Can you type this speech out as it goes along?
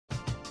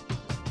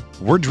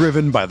We're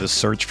driven by the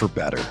search for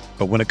better.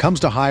 But when it comes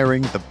to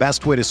hiring, the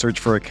best way to search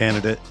for a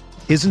candidate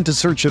isn't to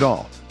search at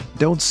all.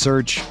 Don't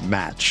search,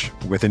 match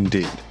with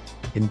Indeed.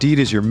 Indeed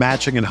is your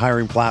matching and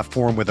hiring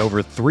platform with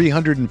over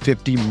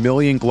 350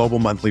 million global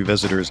monthly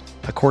visitors,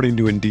 according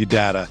to Indeed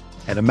data,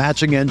 and a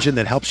matching engine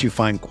that helps you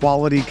find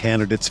quality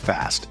candidates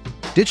fast.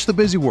 Ditch the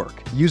busy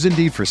work. Use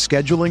Indeed for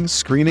scheduling,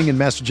 screening, and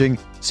messaging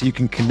so you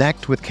can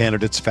connect with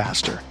candidates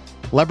faster.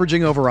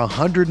 Leveraging over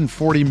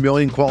 140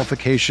 million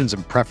qualifications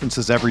and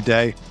preferences every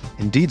day,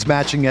 Indeed's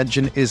matching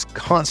engine is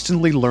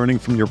constantly learning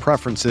from your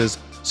preferences,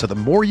 so the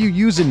more you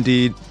use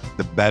Indeed,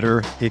 the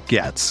better it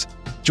gets.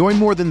 Join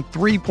more than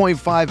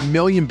 3.5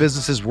 million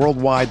businesses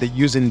worldwide that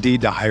use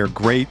Indeed to hire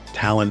great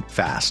talent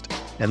fast.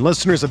 And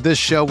listeners of this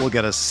show will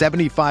get a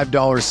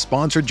 $75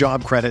 sponsored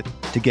job credit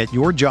to get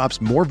your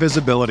jobs more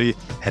visibility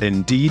at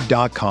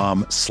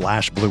Indeed.com/Blue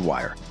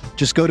Wire.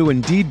 Just go to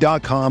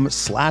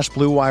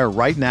Indeed.com/Blue Wire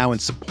right now and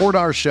support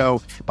our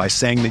show by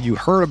saying that you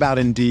heard about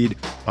Indeed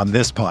on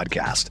this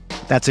podcast.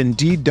 That's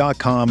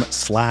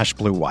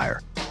Indeed.com/Blue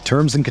Wire.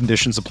 Terms and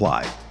conditions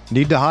apply.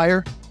 Need to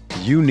hire?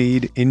 You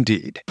need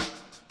Indeed.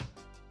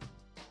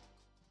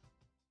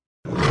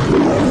 Blue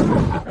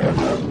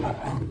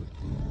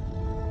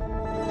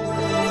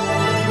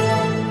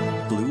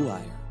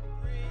Wire.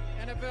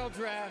 NFL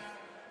Draft.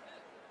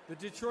 The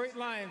Detroit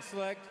Lions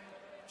select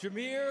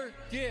Jahmyr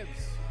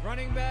Gibbs,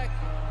 running back,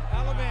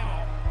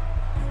 Alabama.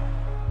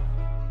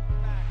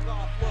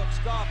 Goff looks,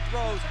 Goff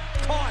throws,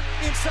 caught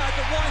inside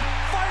the one,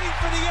 fighting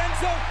for the end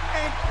zone,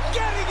 and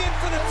getting in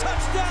for the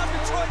touchdown,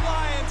 Detroit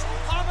Lions.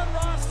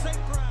 Amon-Ra St.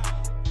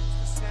 Brown.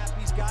 The snap,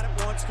 he's got it,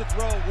 wants to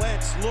throw.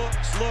 Wentz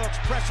looks,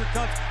 pressure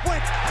comes.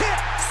 Wentz hit,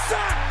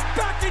 sack,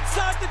 back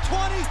inside the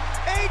 20.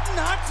 Aiden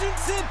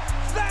Hutchinson,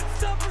 that's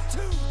number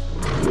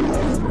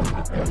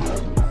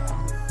 2.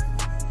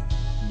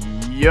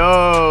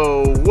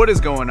 Yo, what is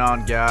going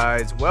on,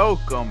 guys?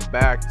 Welcome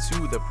back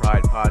to the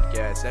Pride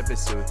Podcast,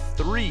 episode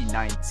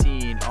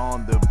 319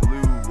 on the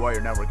Blue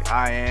Wire Network.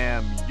 I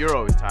am your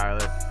host,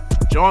 Tyler,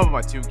 joined by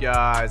my two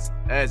guys,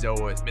 as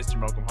always, Mr.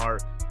 Malcolm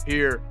Hart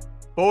here.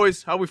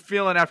 Boys, how we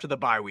feeling after the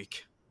bye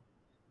week?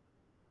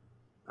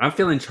 I'm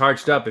feeling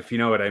charged up, if you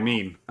know what I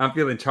mean. I'm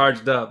feeling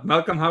charged up.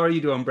 Malcolm, how are you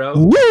doing, bro?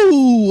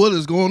 Woo! What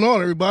is going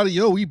on, everybody?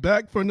 Yo, we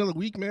back for another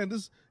week, man.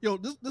 This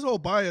whole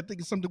bye, I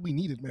think, is something we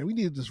needed, man. We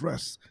needed this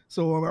rest.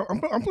 So I'm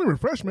feeling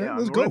refreshed, man. Yeah, we're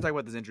Let's go. going to talk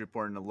about this injury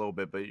report in a little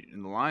bit, but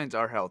the Lions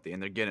are healthy,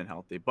 and they're getting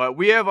healthy. But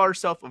we have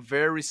ourselves a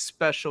very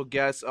special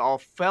guest, our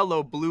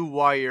fellow Blue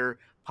Wire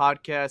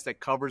podcast that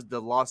covers the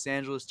Los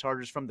Angeles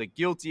Chargers from the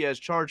Guilty as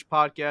Charged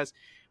podcast.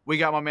 We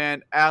got my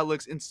man,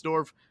 Alex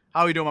Insdorf.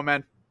 How are you doing, my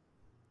man?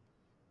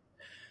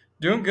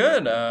 Doing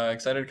good.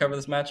 Excited to cover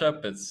this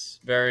matchup. It's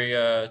very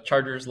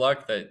Chargers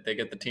luck that they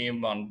get the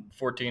team on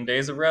 14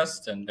 days of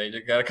rest, and they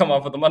got to come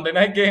off with a Monday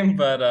night game.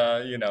 But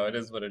it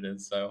is what it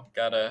is. So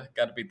gotta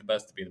beat the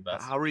best to be the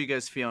best. How are you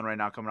guys feeling right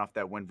now, coming off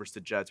that win versus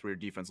the Jets, where your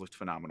defense looked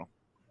phenomenal?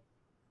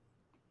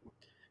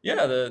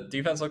 Yeah, the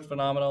defense looked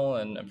phenomenal,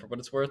 and for what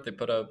it's worth, they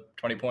put up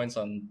 20 points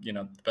on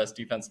the best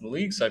defense in the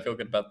league. So I feel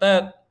good about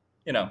that.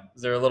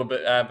 Is there a little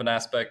bit of an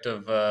aspect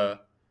of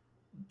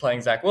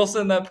playing Zach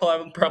Wilson that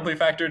probably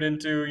factored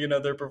into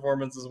their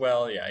performance as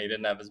well? Yeah, he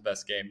didn't have his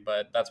best game,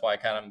 but that's why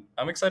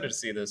I'm excited to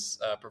see this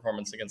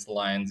performance against the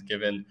Lions,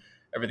 given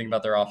everything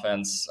about their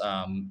offense,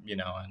 and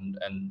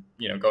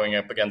going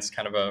up against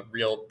kind of a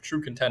real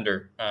true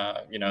contender,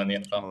 in the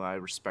NFL. Well, I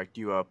respect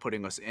you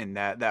putting us in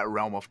that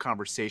realm of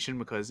conversation,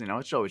 because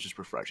it's always just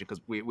refreshing, because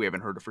we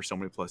haven't heard it for so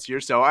many plus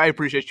years. So I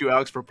appreciate you,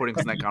 Alex, for putting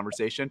us in that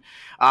conversation.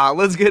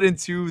 Let's get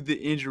into the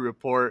injury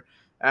report.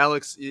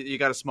 Alex, you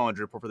got a small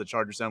injury report for the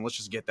Chargers, and let's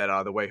just get that out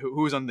of the way.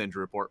 Who's on the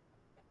injury report?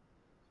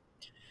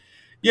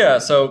 Yeah,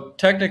 so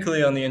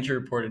technically on the injury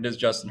report, it is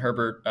Justin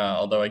Herbert,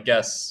 although I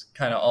guess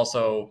kind of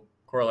also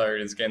corollary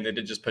to this game, they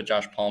did just put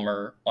Josh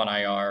Palmer on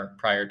IR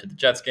prior to the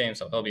Jets game,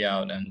 so he'll be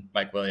out, and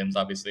Mike Williams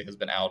obviously has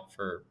been out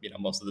for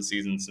most of the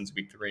season since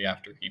week 3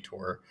 after he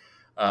tore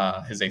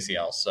his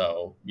ACL.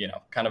 So,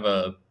 kind of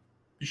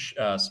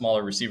a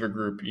smaller receiver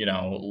group, a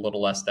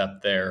little less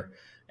depth there.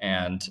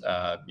 And,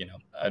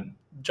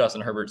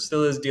 Justin Herbert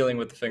still is dealing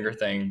with the finger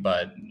thing,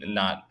 but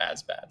not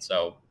as bad.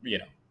 So,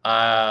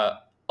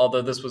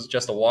 although this was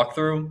just a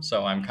walkthrough,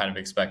 so I'm kind of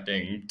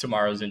expecting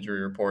tomorrow's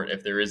injury report,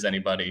 if there is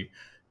anybody,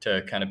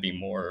 to kind of be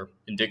more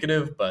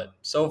indicative. But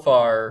so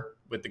far,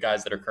 with the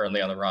guys that are currently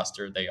on the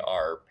roster, they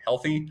are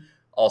healthy.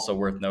 Also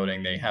worth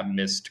noting, they have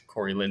missed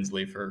Corey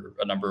Linsley for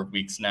a number of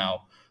weeks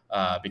now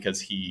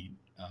because he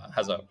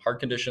has a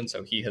heart condition,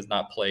 so he has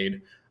not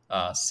played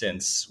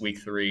since week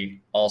 3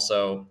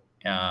 also.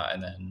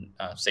 And then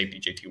safety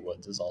JT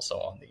Woods is also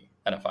on the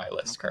NFI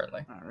list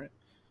currently. All right.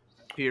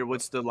 Peter,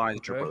 what's the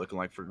Lions report looking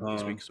like for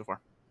this week so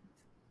far?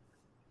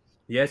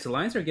 Yes, the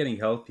Lions are getting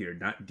healthier.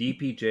 Not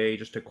DPJ,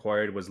 just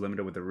acquired, was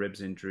limited with a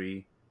ribs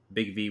injury.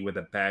 Big V with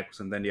a back.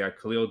 And then they are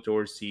Khalil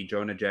Dorsey,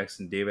 Jonah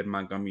Jackson, David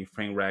Montgomery,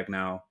 Frank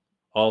Ragnow,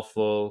 all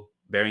full,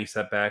 bearing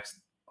setbacks.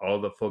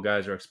 All the full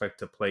guys are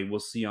expected to play. We'll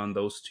see on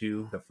those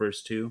two, the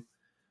first two.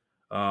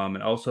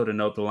 And also to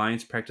note, the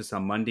Lions practiced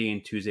on Monday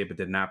and Tuesday, but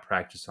did not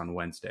practice on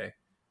Wednesday.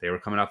 They were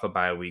coming off a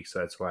bye week, so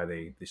that's why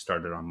they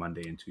started on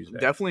Monday and Tuesday.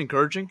 Definitely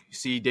encouraging. You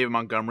see David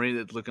Montgomery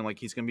that's looking like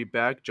he's going to be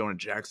back. Jonah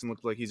Jackson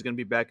looked like he's going to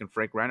be back. And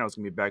Frank Ragnow is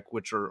going to be back,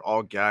 which are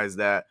all guys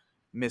that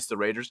missed the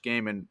Raiders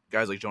game. And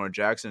guys like Jonah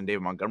Jackson and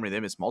David Montgomery, they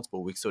missed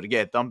multiple weeks. So to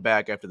get them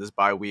back after this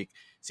bye week,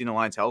 seeing the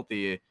Lions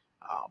healthy,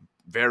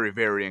 very,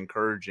 very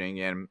encouraging.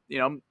 And,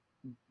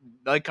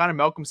 like kind of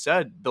Malcolm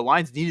said, the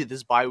Lions needed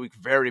this bye week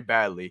very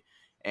badly.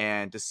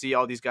 And to see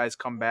all these guys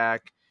come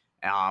back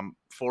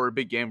for a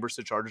big game versus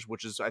the Chargers,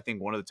 which is, I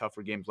think, one of the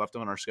tougher games left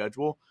on our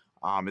schedule,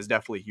 is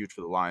definitely huge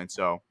for the Lions.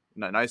 So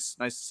nice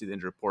to see the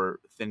injury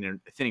report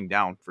thinning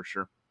down for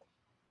sure.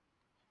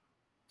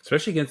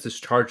 Especially against this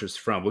Chargers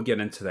front. We'll get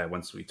into that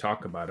once we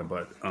talk about it.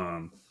 But,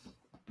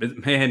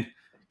 man,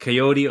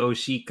 Coyote,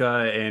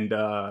 Oshika, and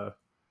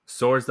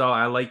Sorsdal,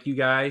 I like you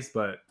guys,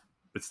 but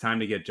it's time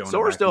to get Jonah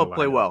Sorsdal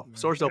played well.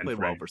 Sorsdal played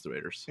well versus the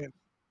Raiders.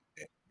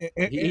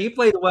 He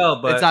played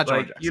well, but it's not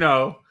like,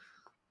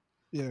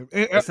 Yeah,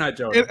 it's not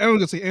Joe. And I'm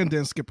gonna say, and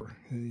Dan Skipper.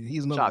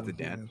 He's another Shout out one,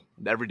 to Dan.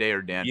 yeah. Every day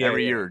or Dan.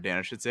 Every year or Dan,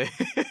 I should say.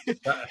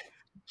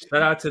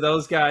 Shout out to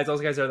those guys.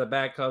 Those guys are the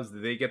backups.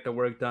 They get the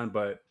work done,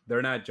 but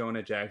they're not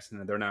Jonah Jackson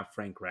and they're not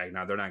Frank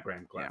Ragnow. They're not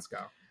Graham Glasgow.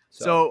 Yeah.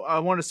 So I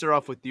want to start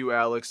off with you,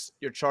 Alex.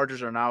 Your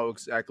Chargers are now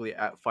exactly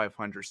at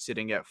 500,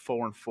 sitting at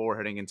 4-4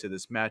 heading into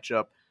this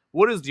matchup.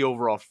 What is the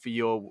overall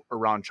feel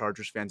around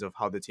Chargers fans of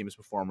how the team is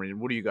performing, and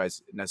what are you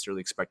guys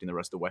necessarily expecting the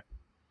rest of the way?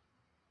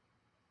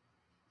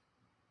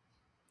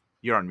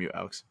 You're on mute,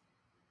 Alex.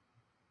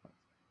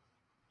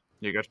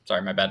 You're good.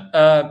 Sorry, my bad.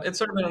 It's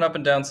sort of been an up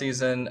and down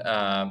season.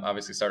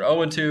 Obviously started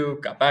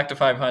 0-2, got back to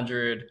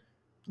 500,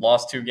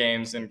 lost 2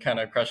 games in kind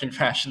of crushing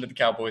fashion to the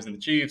Cowboys and the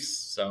Chiefs.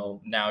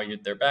 So now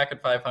they're back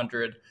at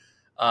 500.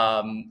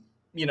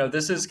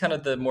 This is kind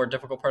of the more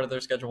difficult part of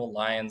their schedule,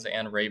 Lions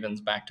and Ravens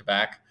back to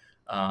back.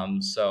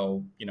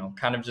 So,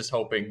 kind of just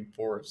hoping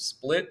for a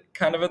split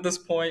kind of at this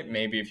point,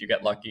 maybe if you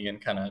get lucky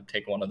and kind of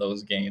take one of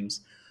those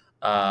games.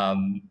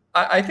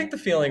 I think the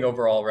feeling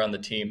overall around the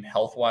team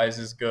health-wise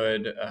is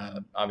good.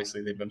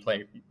 Obviously, they've been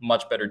playing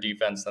much better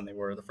defense than they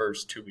were the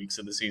first 2 weeks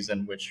of the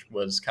season, which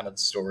was kind of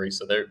the story.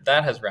 So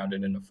that has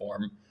rounded into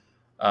form.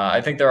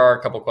 I think there are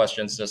a couple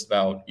questions just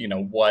about,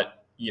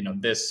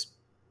 this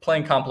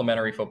playing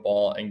complementary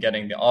football and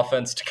getting the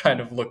offense to kind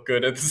of look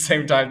good at the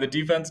same time the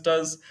defense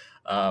does.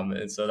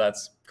 And so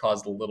that's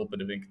caused a little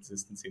bit of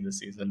inconsistency this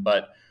season.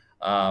 But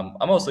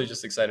I'm mostly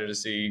just excited to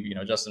see,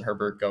 Justin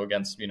Herbert go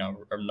against,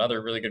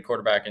 another really good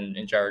quarterback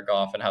in Jared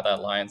Goff, and how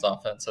that Lions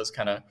offense has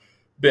kind of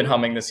been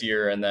humming this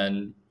year. And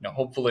then,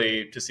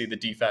 hopefully to see the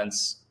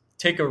defense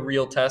take a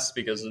real test,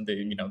 because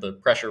the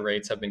pressure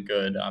rates have been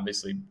good.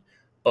 Obviously,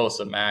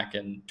 Bosa, Mack,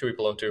 and Tui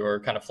Pelotu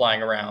are kind of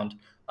flying around.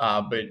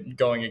 But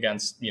going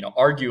against,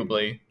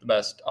 arguably the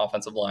best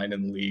offensive line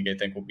in the league, I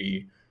think will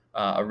be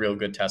a real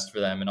good test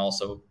for them, and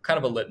also kind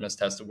of a litmus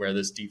test of where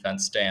this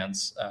defense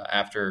stands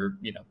after,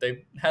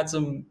 they've had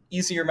some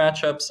easier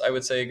matchups, I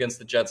would say, against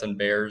the Jets and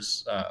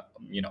Bears,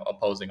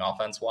 opposing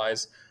offense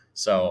wise.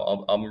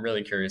 So I'm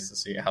really curious to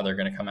see how they're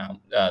going to come out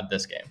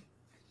this game.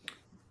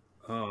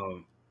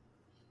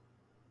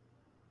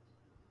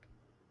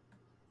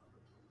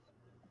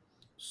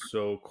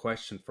 So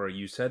question for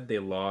you, said they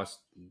lost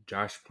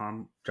Josh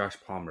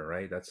Palmer,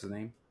 right? That's his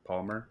name?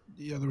 Palmer?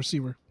 Yeah, the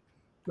receiver.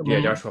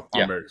 Yeah, Joshua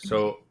Palmer. Yeah.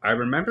 So I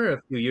remember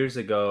a few years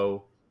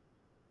ago,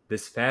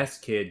 this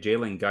fast kid,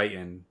 Jalen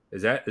Guyton,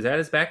 is that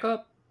his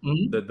backup?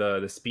 Mm-hmm.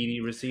 The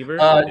speedy receiver?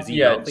 Is he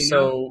healthy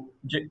now?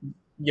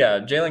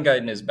 Jalen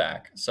Guyton is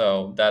back,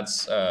 so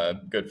that's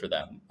good for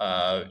them.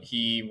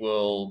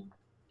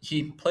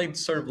 He played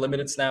sort of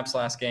limited snaps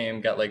last game,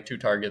 got like 2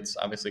 targets,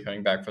 obviously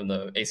coming back from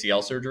the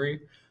ACL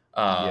surgery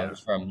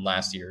from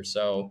last year.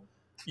 So,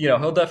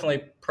 he'll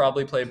definitely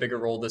probably play a bigger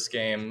role this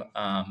game.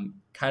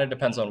 Kind of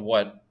depends on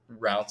what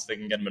routes they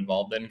can get him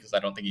involved in, because I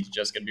don't think he's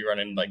just going to be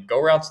running like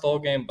go routes the whole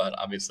game. But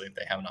obviously, if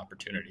they have an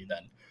opportunity,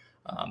 then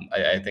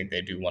I think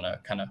they do want to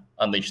kind of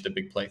unleash the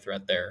big play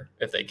threat there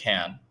if they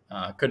can.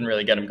 Couldn't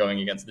really get him going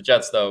against the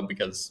Jets, though,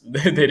 because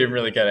they didn't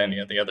really get any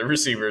of the other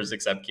receivers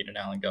except Keenan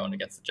Allen going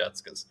against the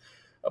Jets because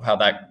of how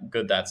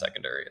good that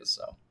secondary is.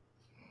 So,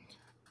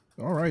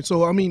 all right.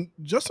 So,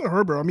 Justin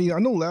Herbert, I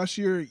know last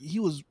year he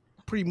was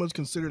pretty much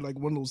considered like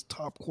one of those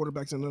top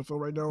quarterbacks in the NFL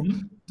right now.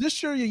 Mm-hmm.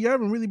 This year, you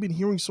haven't really been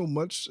hearing so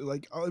much.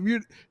 Like, if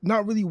you're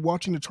not really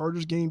watching the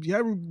Chargers games, you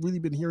haven't really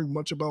been hearing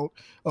much about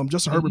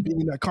Justin Herbert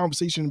being in that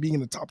conversation, being in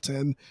the top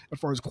 10 as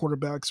far as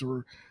quarterbacks,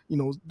 or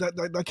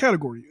that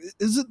category.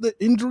 Is it the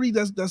injury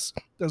that's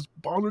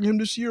bothering him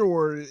this year,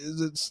 or is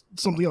it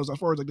something else as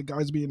far as like the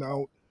guys being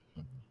out?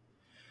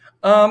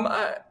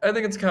 I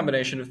think it's a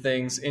combination of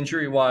things.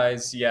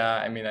 Injury-wise,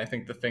 yeah. I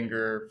think the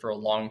finger for a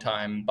long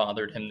time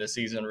bothered him this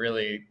season,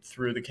 really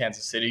through the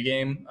Kansas City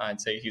game. I'd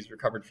say he's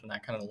recovered from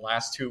that kind of the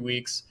last 2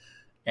 weeks.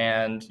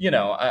 And,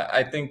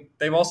 I think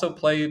they've also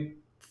played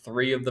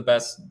 3 of the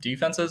best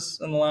defenses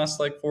in the last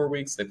 4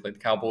 weeks. They played the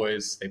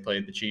Cowboys, they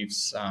played the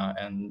Chiefs,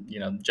 and,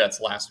 the Jets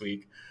last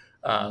week.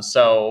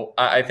 So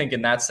I think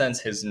in that sense,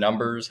 his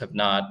numbers have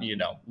not,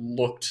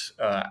 looked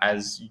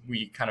as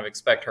we kind of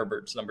expect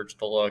Herbert's numbers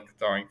to look,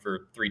 throwing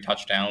for 3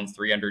 touchdowns,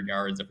 300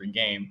 yards every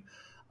game.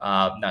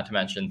 Not to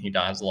mention he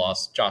has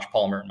lost Josh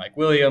Palmer and Mike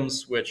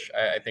Williams, which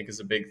I think is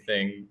a big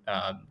thing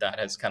that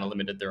has kind of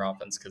limited their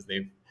offense because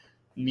they've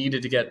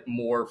needed to get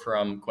more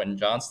from Quentin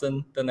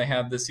Johnston than they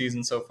have this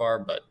season so far.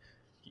 But,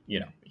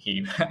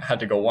 he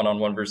had to go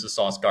one-on-one versus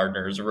Sauce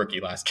Gardner as a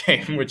rookie last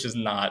game, which is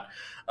not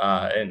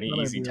an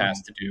easy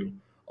task to do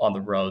on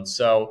the road.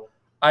 So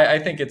I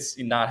think it's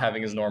not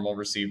having his normal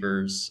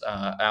receivers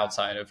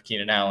outside of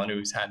Keenan Allen, who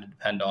he's had to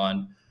depend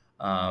on.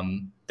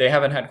 They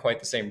haven't had quite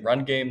the same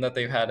run game that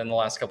they've had in the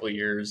last couple of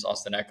years.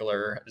 Austin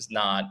Eckler is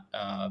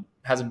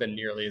hasn't been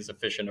nearly as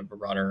efficient of a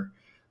runner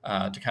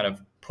to kind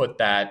of put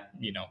that,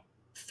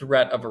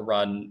 threat of a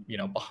run,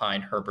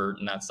 behind Herbert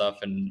and that stuff,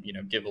 and,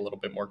 give a little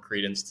bit more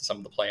credence to some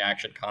of the play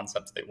action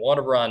concepts they want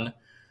to run.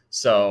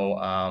 So,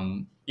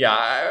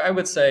 I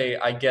would say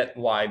I get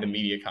why the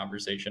media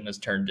conversation has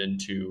turned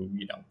into,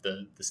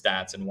 the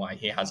stats and why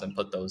he hasn't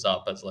put those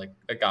up as like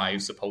a guy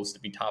who's supposed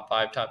to be top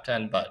 5, top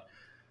 10, but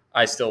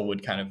I still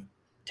would kind of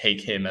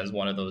take him as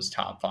one of those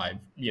top 5,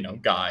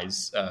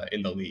 guys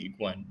in the league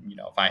when,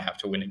 if I have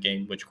to win a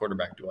game, which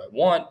quarterback do I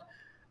want?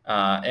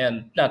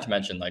 And not to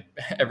mention, like,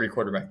 every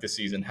quarterback this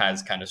season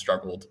has kind of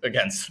struggled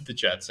against the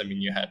Jets. I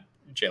mean, you had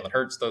Jalen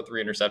Hurts throw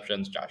 3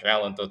 interceptions, Josh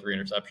Allen throw 3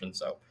 interceptions.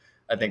 So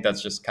I think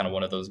that's just kind of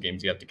one of those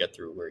games you have to get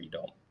through where you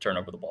don't turn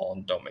over the ball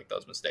and don't make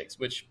those mistakes,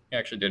 which he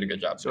actually did a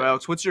good job. So,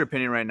 Alex, what's your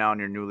opinion right now on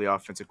your newly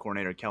offensive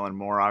coordinator, Kellen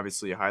Moore?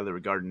 Obviously a highly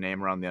regarded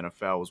name around the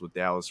NFL, was with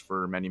Dallas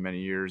for many, many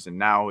years, and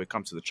now it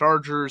comes to the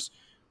Chargers.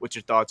 What's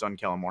your thoughts on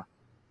Kellen Moore?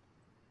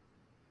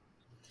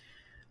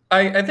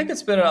 I think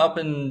it's been an up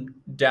and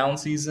down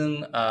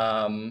season.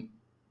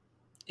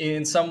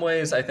 In some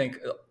ways, I think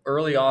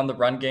early on the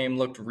run game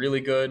looked really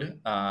good.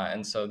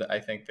 And so I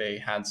think they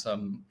had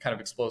some kind of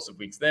explosive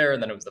weeks there.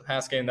 And then it was the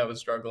pass game that was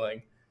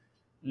struggling.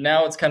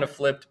 Now it's kind of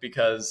flipped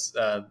because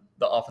the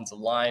offensive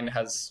line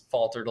has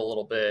faltered a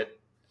little bit.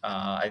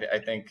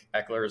 I think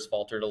Eckler has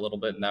faltered a little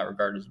bit in that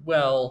regard as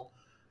well.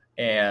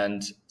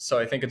 And so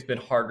I think it's been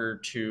harder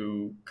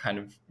to kind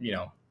of,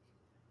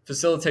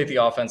 facilitate the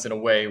offense in a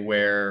way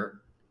where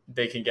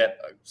they can get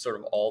sort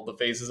of all the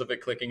phases of it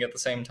clicking at the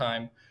same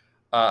time.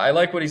 I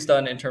like what he's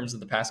done in terms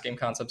of the pass game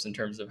concepts, in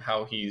terms of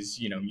how he's,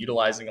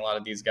 utilizing a lot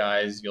of these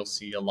guys. You'll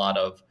see a lot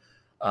of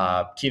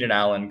Keenan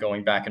Allen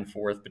going back and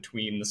forth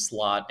between the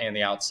slot and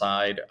the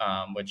outside,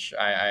 which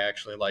I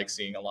actually like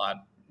seeing a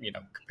lot,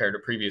 compared to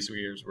previous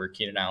years where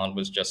Keenan Allen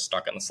was just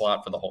stuck in the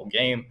slot for the whole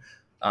game.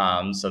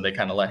 So they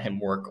kind of let him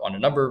work on a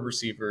number of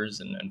receivers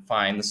and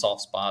find the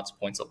soft spots,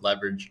 points of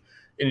leverage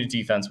in a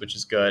defense, which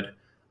is good.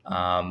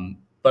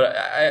 But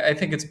I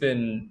think it's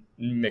been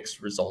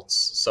mixed results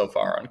so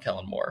far on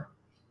Kellen Moore.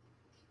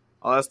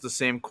 I'll ask the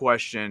same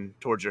question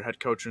towards your head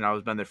coach, and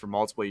I've been there for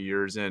multiple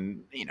years,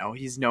 and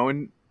he's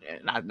known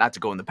not to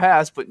go in the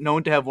past, but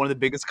known to have one of the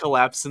biggest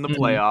collapses in the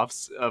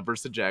playoffs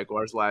versus the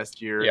Jaguars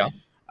last year. Yeah.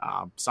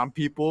 Some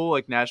people,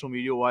 like national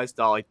media wise,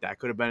 thought like that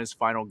could have been his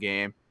final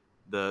game.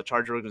 The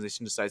Charger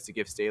organization decides to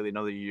give Staley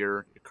another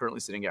year. You're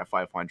currently sitting at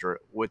 500.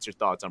 What's your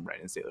thoughts on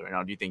Brandon Staley right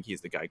now? Do you think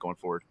he's the guy going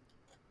forward?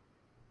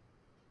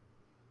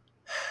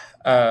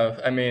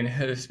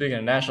 Speaking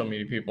of national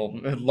media people,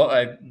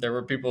 there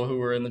were people who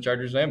were in the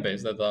Chargers fan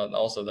base that thought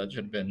also that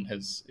should have been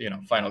his,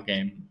 final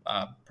game.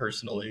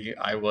 Personally,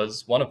 I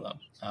was one of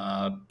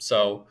them.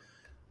 So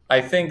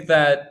I think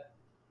that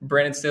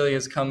Brandon Staley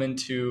has come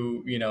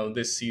into,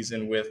 this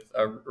season with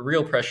a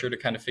real pressure to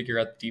kind of figure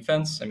out the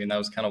defense. I mean, that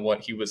was kind of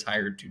what he was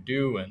hired to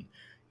do. And,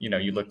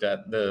 you looked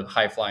at the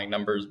high flying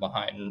numbers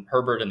behind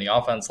Herbert in the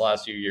offense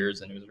last few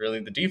years, and it was really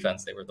the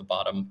defense. They were the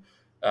bottom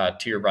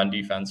tier run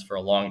defense for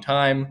a long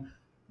time.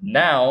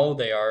 Now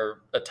they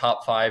are a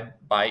top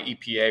 5 by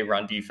EPA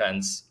run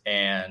defense,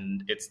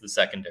 and it's the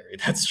secondary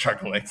that's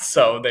struggling.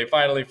 So they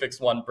finally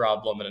fixed one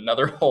problem and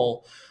another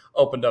hole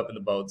opened up in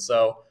the boat.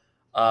 So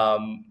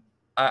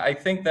I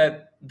think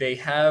that they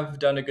have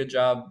done a good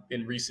job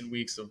in recent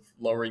weeks of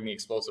lowering the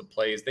explosive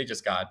plays. They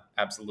just got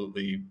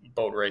absolutely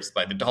boat raced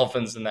by the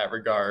Dolphins in that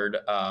regard.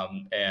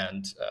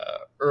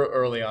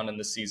 Early on in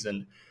the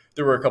season,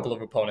 there were a couple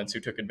of opponents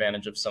who took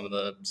advantage of some of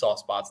the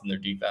soft spots in their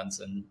defense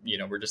and,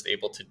 were just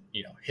able to,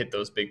 hit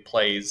those big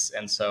plays.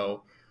 And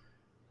so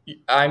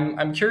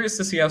I'm curious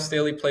to see how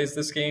Staley plays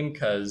this game,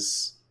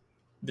 because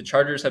the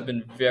Chargers have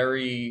been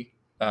very,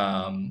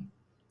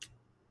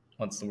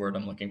 what's the word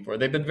I'm looking for?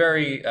 They've been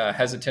very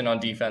hesitant on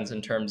defense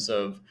in terms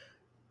of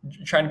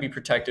trying to be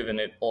protective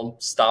and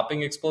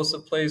stopping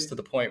explosive plays, to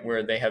the point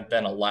where they have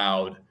then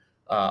allowed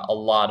a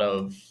lot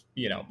of,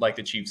 like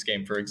the Chiefs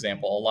game, for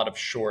example, a lot of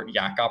short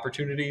yak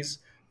opportunities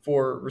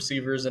for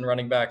receivers and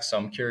running backs. So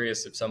I'm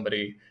curious if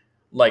somebody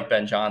like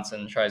Ben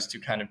Johnson tries to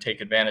kind of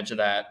take advantage of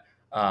that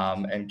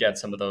and get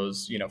some of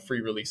those,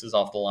 free releases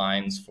off the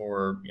lines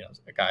for,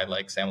 a guy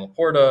like Sam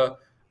Laporta,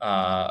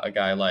 a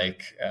guy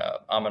like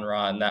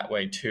Amon-Ra in that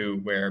way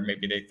too, where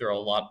maybe they throw a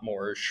lot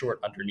more short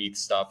underneath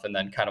stuff and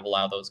then kind of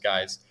allow those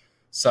guys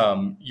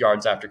some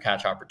yards after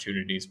catch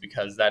opportunities,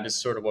 because that is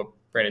sort of what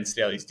Brandon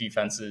Staley's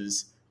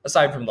defenses,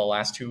 aside from the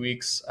last 2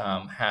 weeks,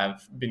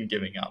 have been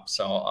giving up.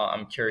 So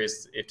I'm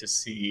curious to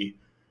see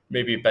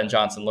maybe Ben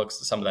Johnson looks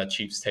to some of that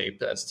Chiefs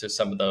tape as to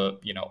some of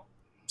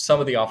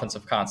the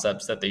offensive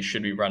concepts that they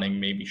should be running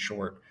maybe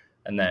short,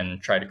 and then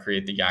try to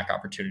create the yak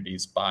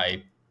opportunities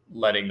by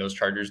letting those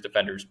Chargers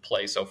defenders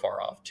play so far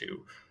off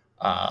to,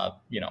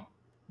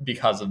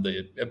 because of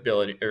the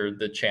ability or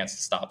the chance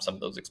to stop some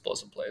of those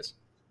explosive plays.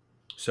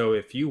 So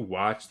if you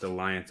watch the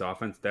Lions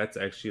offense, that's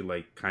actually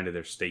like kind of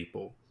their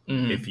staple.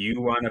 Mm-hmm. If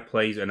you want to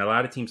play, and a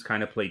lot of teams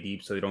kind of play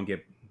deep so they don't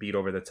get beat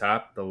over the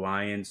top, the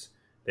Lions,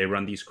 they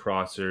run these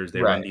crossers,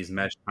 they run these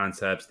mesh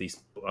concepts,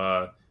 these,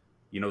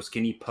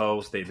 skinny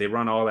posts, they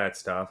run all that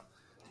stuff.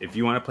 If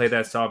you want to play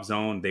that soft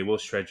zone, they will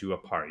shred you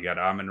apart. You got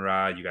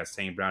Amon-Ra, you got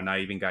St. Brown, now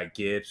you even got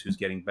Gibbs, who's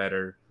getting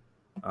better.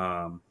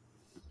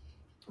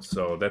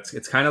 So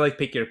it's kind of like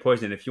pick your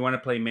poison. If you want to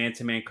play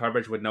man-to-man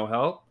coverage with no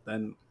help,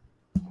 then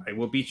I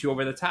will beat you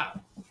over the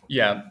top.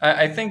 Yeah,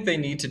 I think they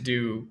need to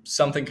do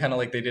something kind of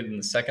like they did in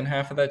the second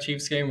half of that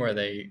Chiefs game, where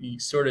they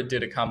sort of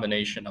did a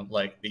combination of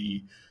like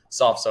the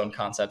soft zone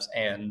concepts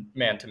and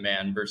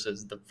man-to-man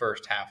versus the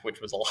first half,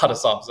 which was a lot of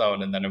soft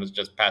zone. And then it was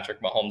just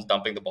Patrick Mahomes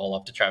dumping the ball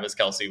off to Travis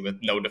Kelce with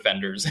no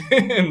defenders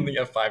in the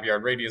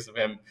 5-yard radius of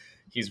him.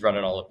 He's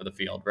running all over the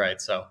field, right?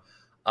 So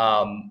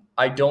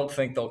I don't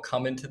think they'll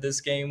come into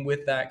this game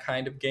with that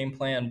kind of game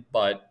plan,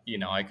 but,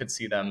 I could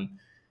see them,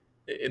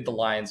 the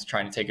Lions,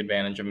 trying to take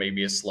advantage of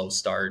maybe a slow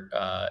start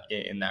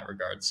in that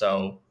regard.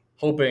 So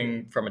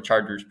hoping from a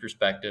Chargers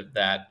perspective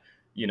that,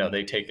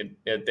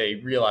 they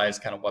realize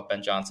kind of what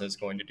Ben Johnson is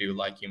going to do,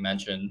 like you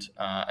mentioned,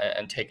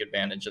 and take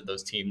advantage of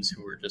those teams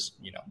who are just,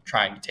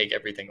 trying to take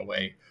everything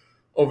away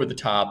over the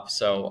top.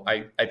 So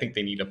I think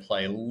they need to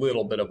play a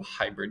little bit of a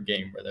hybrid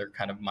game where they're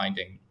kind of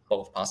minding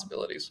both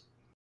possibilities.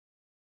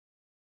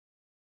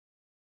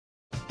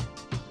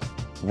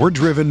 We're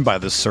driven by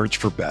the search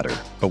for better.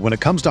 But when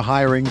it comes to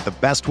hiring, the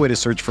best way to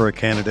search for a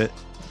candidate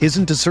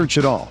isn't to search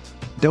at all.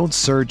 Don't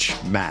search,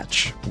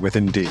 match with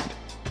Indeed.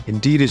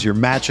 Indeed is your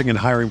matching and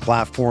hiring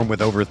platform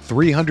with over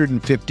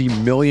 350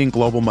 million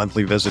global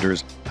monthly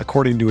visitors,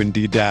 according to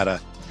Indeed data,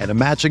 and a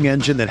matching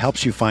engine that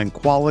helps you find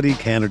quality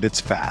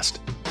candidates fast.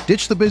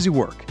 Ditch the busy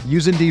work.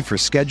 Use Indeed for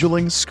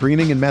scheduling,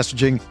 screening, and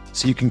messaging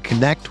so you can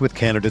connect with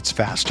candidates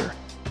faster.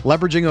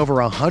 Leveraging over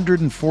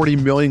 140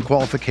 million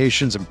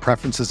qualifications and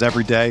preferences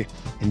every day,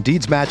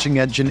 Indeed's matching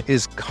engine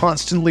is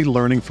constantly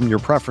learning from your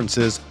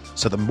preferences,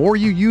 so the more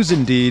you use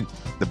Indeed,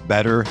 the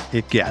better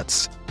it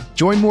gets.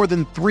 Join more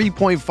than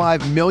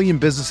 3.5 million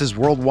businesses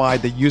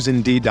worldwide that use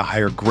Indeed to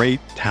hire great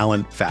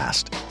talent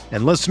fast.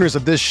 And listeners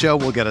of this show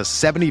will get a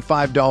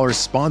 $75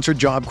 sponsored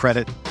job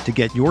credit to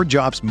get your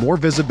jobs more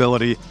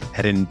visibility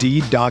at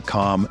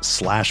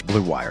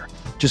Indeed.com/Blue Wire.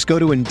 Just go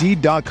to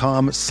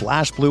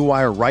Indeed.com/Blue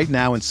Wire right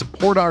now and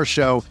support our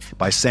show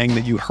by saying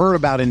that you heard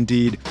about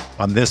Indeed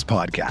on this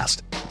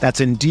podcast. That's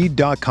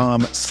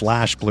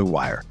Indeed.com/Blue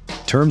Wire.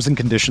 Terms and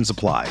conditions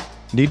apply.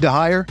 Need to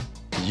hire?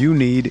 You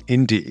need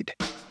Indeed.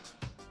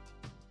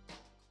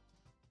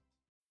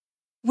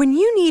 When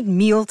you need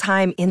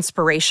mealtime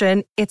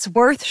inspiration, it's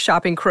worth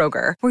shopping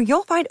Kroger, where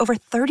you'll find over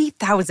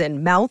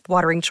 30,000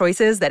 mouth-watering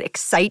choices that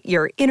excite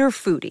your inner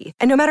foodie.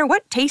 And no matter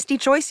what tasty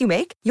choice you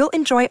make, you'll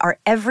enjoy our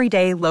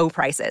everyday low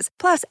prices,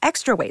 plus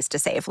extra ways to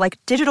save, like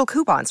digital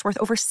coupons worth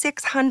over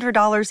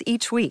 $600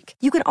 each week.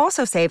 You can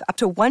also save up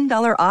to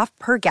 $1 off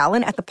per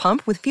gallon at the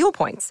pump with fuel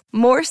points.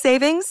 More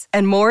savings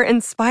and more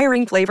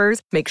inspiring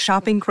flavors make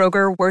shopping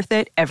Kroger worth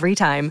it every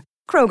time.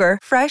 Kroger,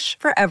 fresh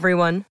for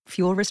everyone.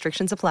 Fuel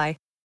restrictions apply.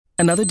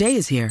 Another day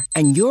is here,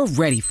 and you're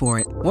ready for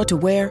it. What to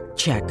wear?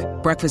 Check.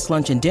 Breakfast,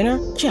 lunch, and dinner?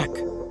 Check.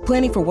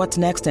 Planning for what's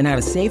next and how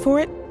to save for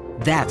it?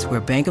 That's where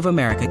Bank of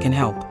America can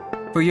help.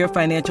 For your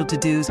financial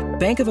to-dos,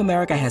 Bank of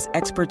America has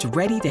experts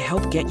ready to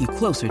help get you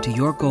closer to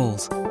your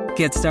goals.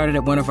 Get started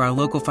at one of our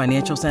local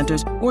financial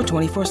centers or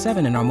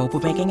 24/7 in our mobile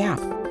banking app.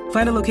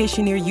 Find a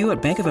location near you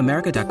at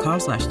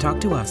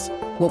bankofamerica.com/talktous.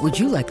 What would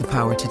you like the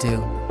power to do?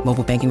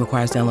 Mobile banking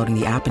requires downloading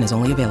the app and is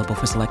only available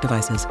for select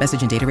devices.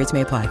 Message and data rates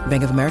may apply.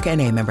 Bank of America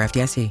N.A., member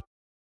FDIC.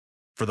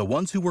 For the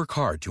ones who work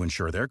hard to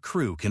ensure their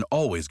crew can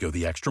always go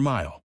the extra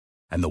mile,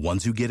 and the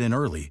ones who get in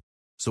early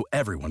so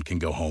everyone can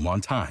go home on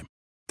time,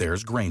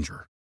 there's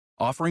Grainger,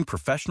 offering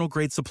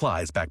professional-grade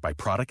supplies backed by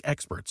product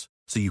experts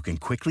so you can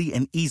quickly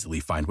and easily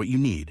find what you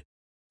need.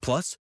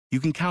 Plus, you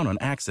can count on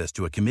access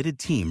to a committed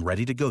team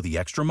ready to go the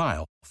extra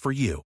mile for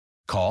you.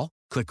 Call,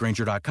 click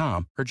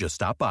Grainger.com, or just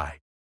stop by.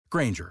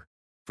 Grainger,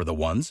 for the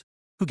ones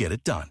who get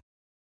it done.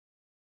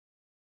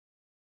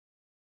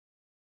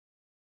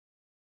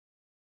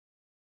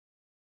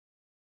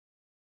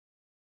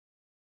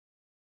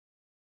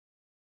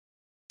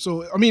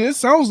 So, I mean, it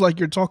sounds like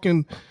you're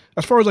talking,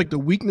 as far as like the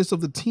weakness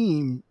of the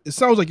team, it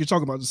sounds like you're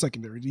talking about the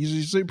secondary.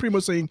 You're pretty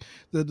much saying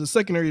that the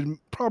secondary is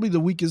probably the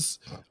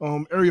weakest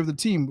area of the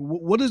team.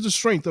 What is the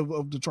strength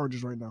of the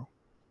Chargers right now?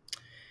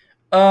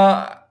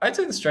 I'd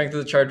say the strength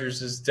of the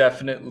Chargers is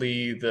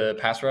definitely the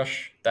pass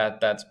rush.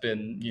 That's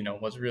been,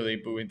 what's really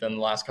buoyed them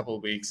the last couple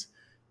of weeks.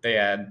 they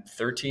had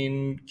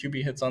 13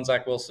 QB hits on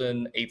Zach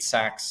Wilson, 8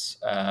 sacks,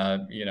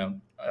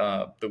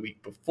 the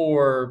week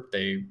before.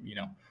 They,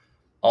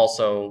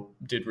 also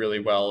did really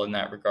well in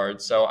that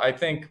regard. So I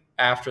think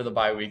after the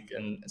bye week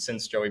and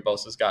since Joey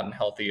Bosa's gotten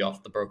healthy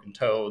off the broken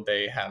toe,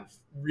 they have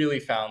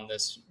really found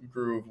this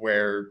groove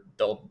where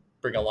they'll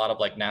bring a lot of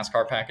like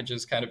NASCAR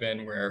packages kind of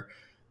in, where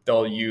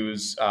they'll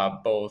use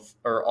both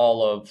or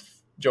all of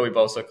Joey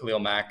Bosa, Khalil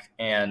Mack,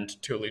 and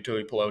Tuli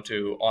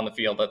Pelotu on the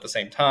field at the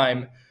same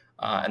time.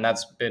 And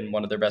that's been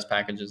one of their best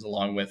packages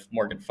along with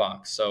Morgan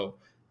Fox. So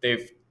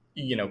they've,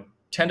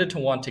 tended to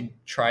want to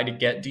try to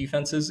get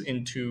defenses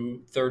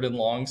into third and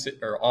long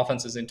or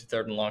offenses into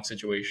third and long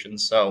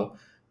situations. So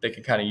they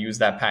can kind of use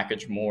that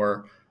package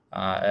more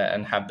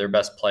and have their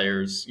best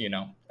players,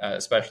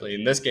 especially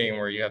in this game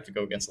where you have to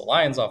go against the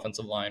Lions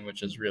offensive line, which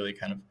has really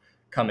kind of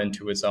come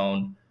into its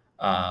own.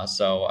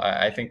 So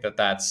I think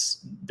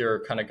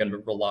they're kind of going to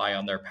rely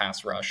on their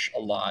pass rush a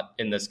lot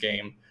in this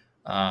game.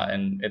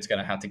 And it's going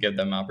to have to give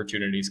them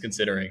opportunities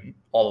considering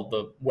all of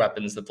the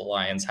weapons that the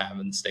Lions have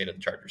in the state of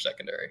the Chargers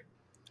secondary.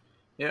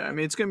 Yeah, I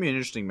mean, it's going to be an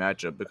interesting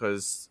matchup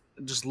because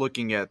just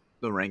looking at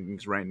the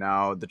rankings right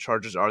now, the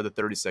Chargers are the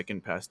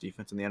 32nd pass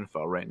defense in the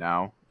NFL right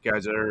now.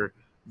 Guys are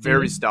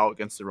very stout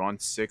against the run,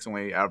 6,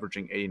 only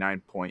averaging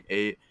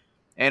 89.8.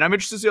 And I'm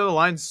interested to see how the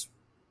Lions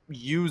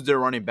use their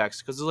running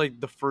backs because it's like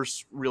the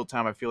first real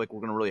time I feel like we're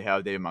going to really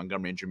have David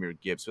Montgomery and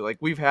Jahmyr Gibbs. So like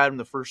we've had him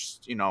the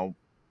first,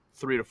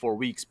 3 to 4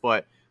 weeks,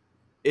 but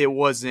it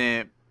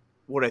wasn't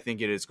what I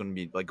think it is going to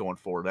be like going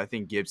forward. I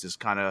think Gibbs is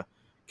kind of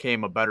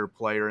came a better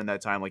player in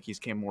that time. Like he's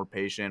came more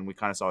patient. We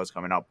kind of saw his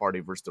coming out party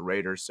versus the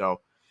Raiders.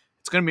 So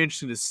it's going to be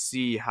interesting to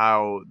see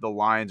how the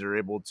Lions are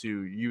able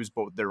to use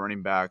both their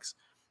running backs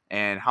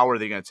and how are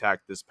they going to attack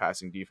this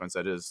passing defense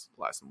that is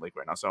last in the league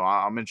right now. So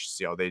I'm interested to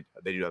see how they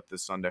do that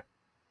this Sunday.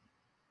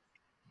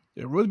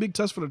 Yeah, really big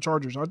test for the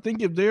Chargers. I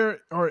think if they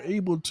are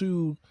able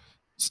to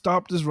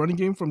stop this running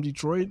game from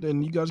Detroit,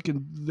 then you guys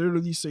can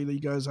literally say that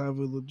you guys have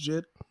a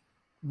legit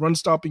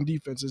run-stopping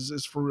defense.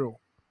 Is for real.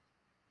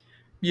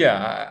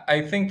 Yeah,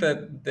 I think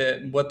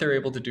that what they're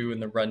able to do in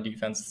the run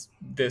defense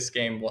this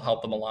game will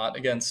help them a lot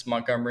against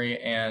Montgomery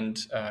and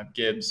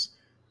Gibbs.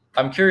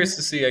 I'm curious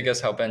to see, I guess,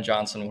 how Ben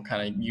Johnson will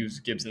kind of use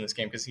Gibbs in this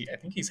game because I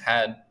think he's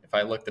had, if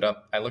I looked it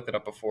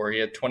up before, he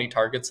had 20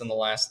 targets in the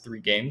last 3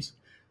 games.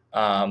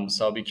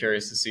 So I'll be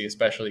curious to see,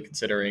 especially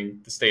considering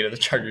the state of the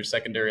Chargers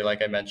secondary,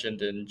 like I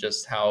mentioned, and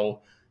just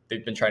how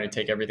they've been trying to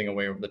take everything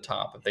away over the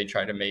top. If they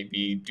try to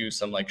maybe do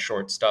some like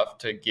short stuff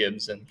to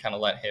Gibbs and kind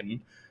of let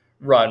him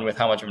run with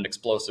how much of an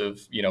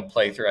explosive,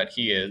 play threat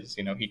he is,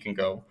 he can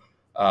go,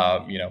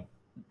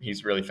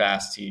 he's really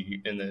fast.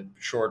 He in the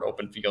short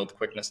open field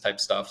quickness type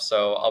stuff.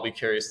 So I'll be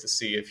curious to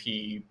see if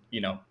he,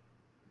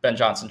 Ben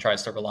Johnson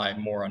tries to rely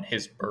more on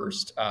his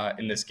burst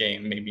in this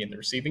game, maybe in the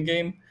receiving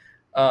game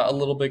a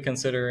little bit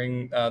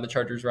considering the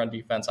Chargers run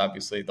defense.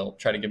 Obviously they'll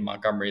try to give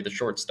Montgomery the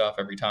short stuff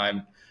every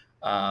time.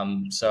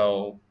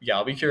 So yeah,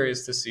 I'll be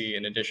curious to see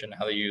in addition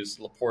how they use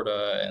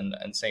Laporta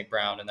and St.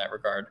 Brown in that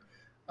regard.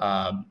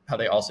 How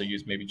they also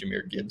use maybe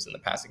Jahmyr Gibbs in the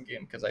passing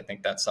game, because I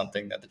think that's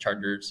something that the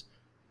Chargers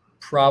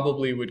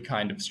probably would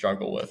kind of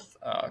struggle with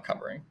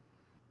covering.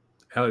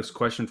 Alex,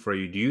 question for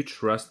you. Do you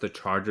trust the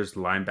Chargers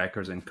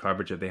linebackers in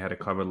coverage if they had to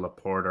cover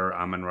Laporta, or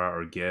Amon-Ra,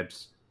 or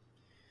Gibbs?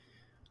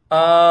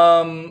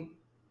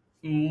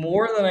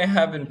 More than I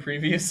have in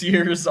previous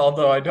years,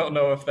 although I don't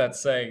know if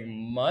that's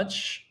saying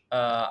much.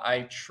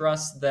 I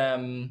trust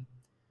them.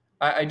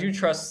 I do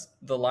trust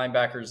the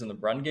linebackers in the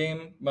run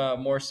game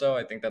more so.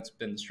 I think that's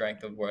been the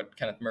strength of what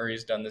Kenneth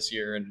Murray's done this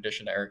year in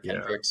addition to Eric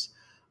Kendricks.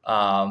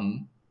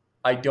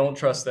 I don't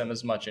trust them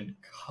as much in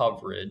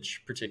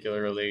coverage,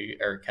 particularly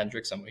Eric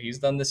Kendricks and what he's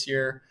done this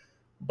year.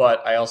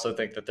 But I also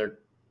think that they're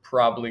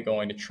probably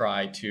going to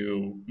try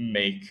to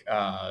make,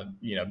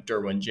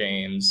 Derwin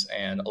James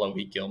and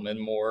Alohi Gilman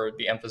more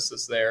the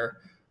emphasis there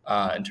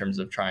in terms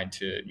of trying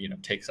to,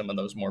 take some of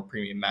those more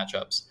premium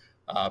matchups.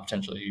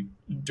 Potentially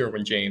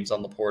Derwin James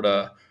on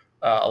Laporta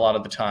a lot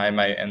of the time,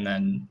 and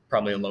then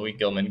probably Alohi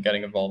Gilman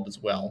getting involved as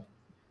well.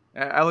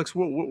 Alex,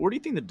 where do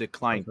you think the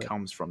decline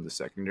comes from the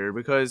secondary?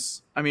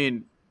 Because, I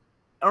mean,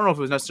 I don't know if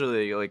it was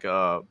necessarily like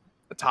a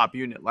top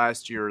unit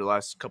last year or the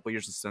last couple of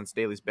years since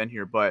Staley's been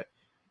here, but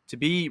to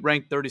be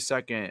ranked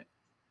 32nd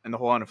in the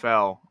whole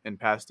NFL in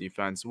pass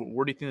defense,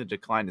 where do you think the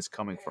decline is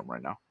coming from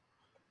right now?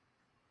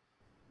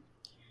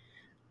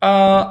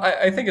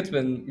 I think it's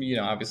been,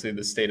 obviously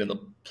the state of the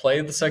play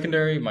of the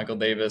secondary. Michael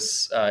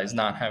Davis is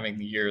not having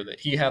the year that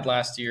he had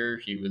last year.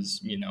 He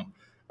was,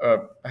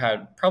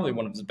 had probably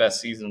one of his best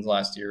seasons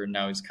last year, and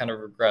now he's kind of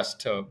regressed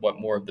to what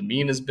more of the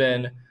mean has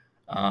been.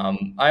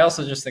 I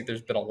also just think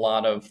there's been a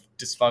lot of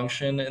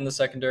dysfunction in the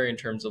secondary in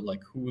terms of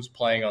like who's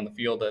playing on the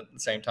field at the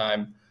same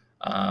time.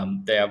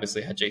 They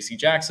obviously had J.C.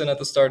 Jackson at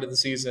the start of the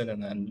season,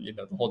 and then,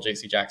 the whole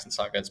J.C. Jackson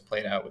saga has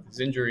played out with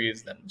his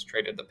injuries, then was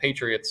traded to the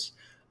Patriots.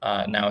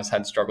 Now has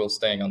had struggles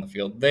staying on the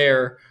field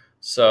there.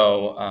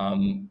 So,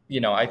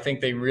 I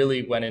think they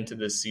really went into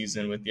this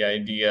season with the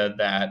idea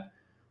that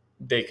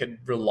they could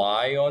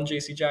rely on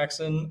JC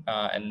Jackson.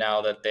 And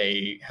now that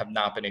they have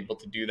not been able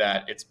to do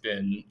that, it's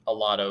been a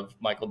lot of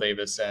Michael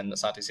Davis and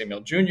Asante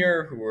Samuel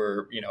Jr., who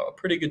were, a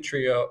pretty good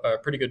a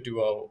pretty good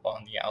duo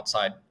on the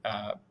outside,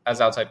 as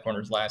outside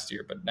corners last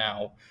year. But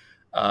now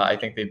I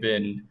think they've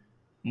been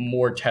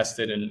more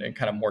tested and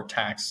kind of more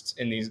taxed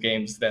in these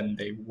games than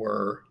they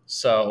were.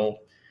 So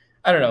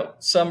I don't know,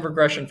 some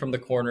regression from the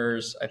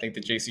corners. I think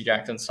the JC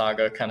Jackson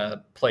saga kind of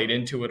played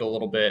into it a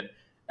little bit.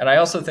 And I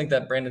also think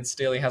that Brandon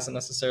Staley hasn't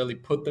necessarily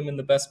put them in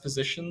the best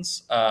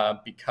positions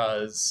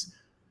because,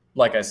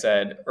 like I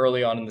said,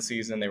 early on in the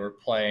season, they were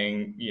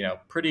playing,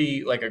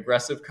 pretty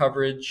aggressive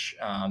coverage.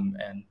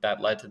 And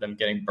that led to them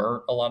getting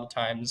burnt a lot of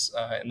times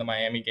in the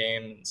Miami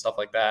game and stuff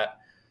like that.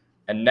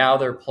 And now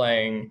they're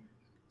playing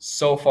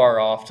so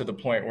far off to the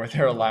point where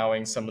they're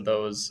allowing some of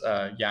those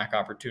yak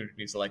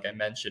opportunities, like I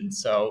mentioned.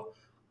 So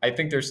I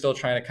think they're still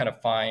trying to kind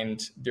of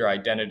find their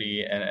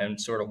identity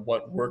and sort of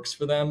what works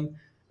for them,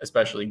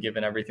 especially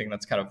given everything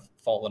that's kind of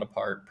fallen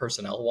apart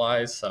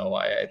personnel-wise. So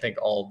I think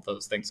all of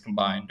those things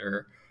combined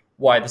are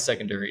why the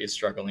secondary is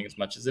struggling as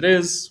much as it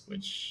is,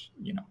 which,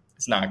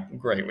 it's not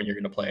great when you're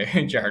going to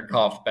play Jared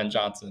Goff, Ben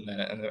Johnson,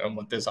 and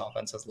what this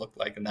offense has looked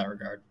like in that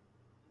regard.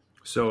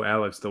 So,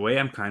 Alex, the way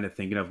I'm kind of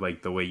thinking of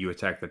the way you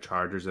attack the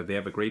Chargers, if they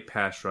have a great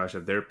pass rush,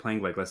 if they're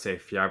playing let's say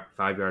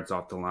 5 yards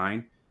off the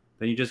line,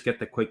 then you just get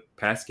the quick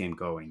pass game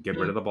going. Get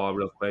rid of the ball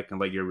real quick and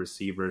let your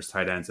receivers,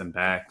 tight ends, and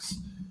backs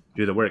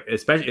do the work.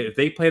 Especially if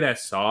they play that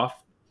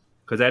soft,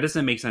 because that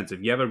doesn't make sense.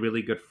 If you have a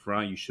really good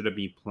front, you shouldn't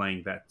be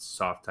playing that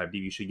soft type.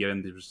 You should get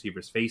in the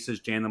receivers'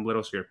 faces, jam them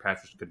little so your pass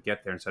rush could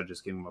get there instead of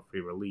just giving them a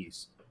free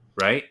release,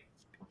 right?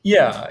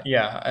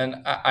 Yeah.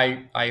 And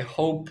I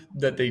hope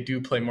that they do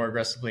play more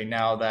aggressively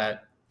now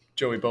that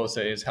Joey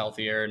Bosa is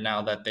healthier,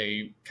 now that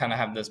they kind of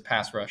have this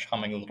pass rush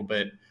humming a little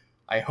bit.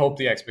 I hope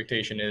the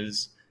expectation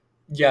is,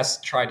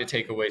 yes, try to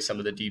take away some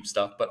of the deep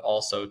stuff, but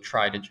also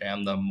try to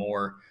jam them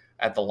more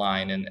at the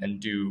line and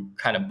do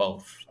kind of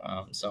both.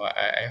 So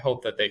I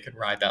hope that they can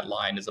ride that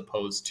line as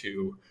opposed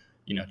to,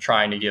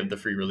 trying to give the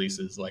free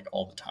releases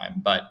all the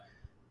time. But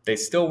they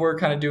still were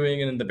kind of doing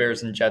it in the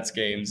Bears and Jets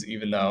games,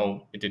 even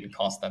though it didn't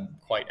cost them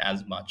quite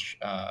as much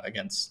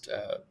against,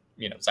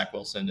 Zach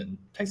Wilson and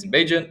Tyson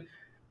Bagent.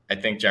 I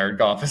think Jared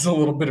Goff is a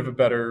little bit of a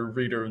better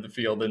reader of the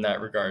field in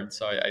that regard.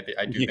 So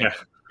I do think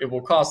it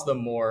will cost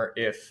them more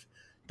if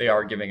they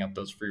are giving up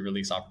those free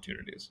release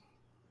opportunities.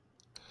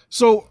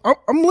 So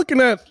I'm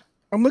looking at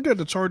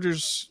the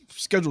Chargers'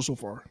 schedule so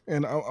far,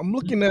 and I'm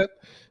looking at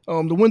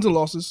the wins and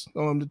losses,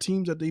 the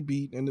teams that they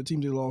beat and the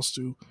teams they lost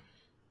to.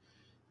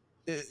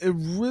 It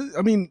really,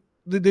 I mean,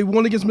 they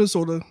won against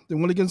Minnesota, they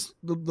won against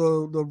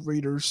the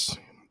Raiders,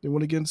 they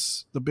won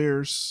against the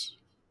Bears,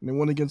 and they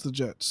won against the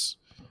Jets.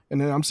 And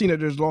then I'm seeing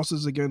that there's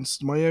losses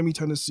against Miami,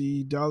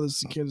 Tennessee,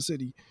 Dallas, and Kansas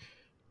City.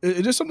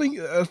 Is there something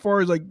as far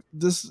as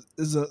this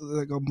is a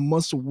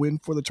must win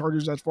for the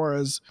Chargers? As far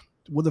as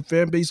will the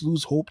fan base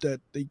lose hope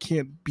that they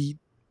can't beat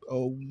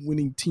a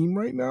winning team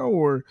right now,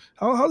 or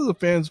how do the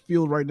fans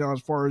feel right now as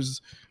far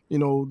as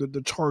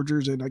the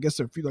Chargers? And I guess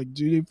they feel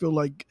do they feel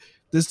like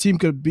this team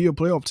could be a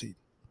playoff team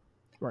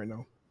right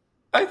now?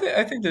 I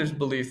think there's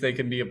belief they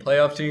can be a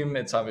playoff team.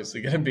 It's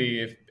obviously going to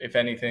be, if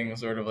anything,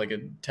 sort of like a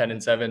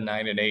 10-7,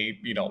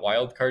 9-8,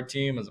 wild card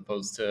team, as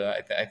opposed to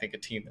I think a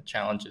team that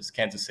challenges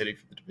Kansas City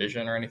for the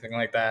division or anything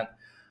like that.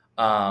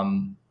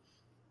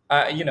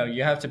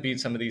 You have to beat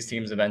some of these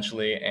teams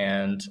eventually,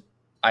 and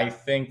I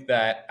think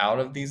that out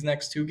of these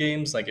next two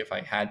games, if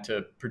I had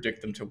to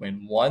predict them to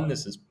win one,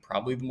 this is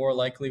probably the more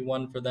likely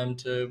one for them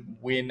to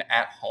win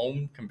at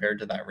home compared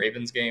to that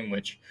Ravens game,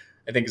 which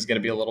I think is going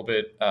to be a little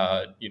bit,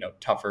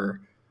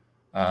 tougher.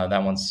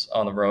 That one's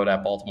on the road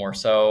at Baltimore.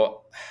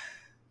 So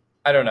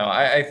I don't know.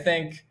 I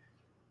think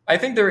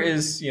there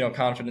is,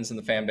 confidence in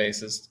the fan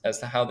base as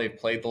to how they've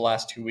played the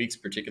last 2 weeks,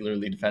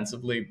 particularly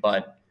defensively.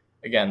 But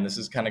again, this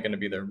is kind of going to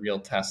be the real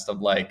test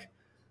of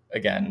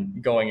again,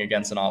 going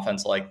against an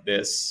offense like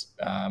this.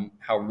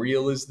 How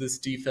real is this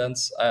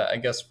defense, I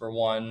guess, for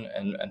one,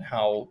 and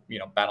how,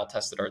 battle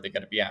tested are they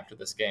going to be after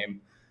this game?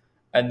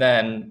 And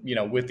then,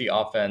 with the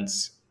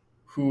offense,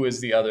 who are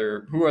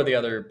the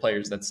other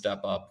players that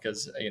step up?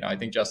 Because, I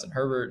think Justin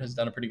Herbert has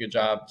done a pretty good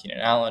job. Keenan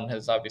Allen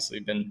has obviously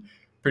been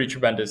pretty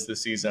tremendous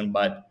this season,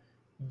 but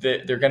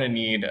they're going to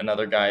need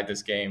another guy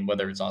this game,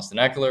 whether it's Austin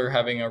Eckler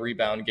having a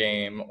rebound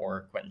game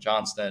or Quentin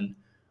Johnston.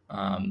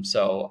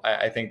 So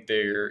I think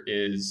there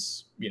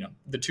is,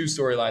 the two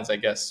storylines, I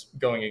guess,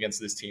 going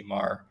against this team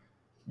are,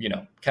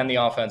 can the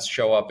offense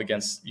show up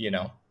against,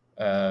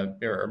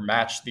 or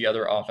match the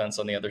other offense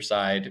on the other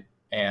side?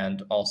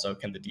 And also,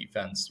 can the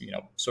defense,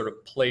 sort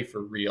of play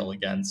for real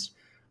against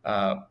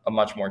a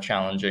much more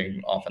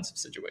challenging offensive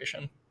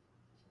situation?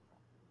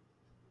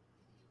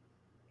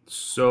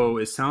 So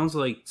it sounds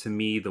like to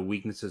me the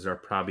weaknesses are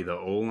probably the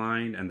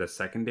O-line and the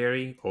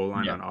secondary.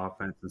 O-line on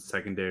offense and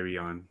secondary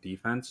on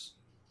defense.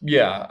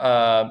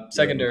 Yeah,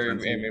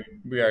 secondary,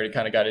 we already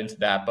kind of got into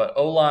that, but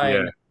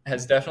O-line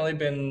has definitely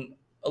been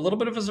a little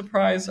bit of a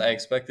surprise. I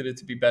expected it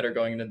to be better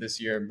going into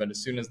this year, but as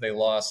soon as they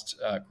lost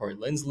Corey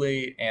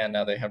Linsley and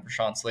now they have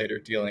Rashawn Slater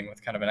dealing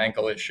with kind of an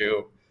ankle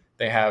issue,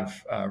 they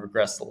have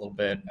regressed a little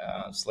bit.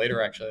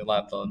 Slater actually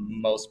allowed the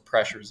most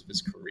pressures of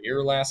his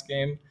career last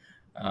game,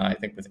 I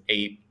think with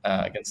 8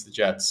 against the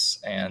Jets,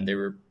 and they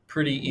were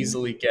pretty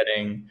easily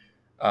getting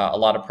a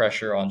lot of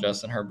pressure on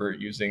Justin Herbert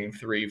using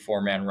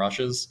 3-4-man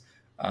rushes.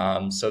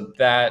 So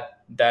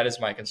that is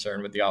my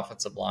concern with the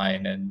offensive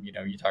line. And,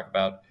 you talk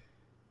about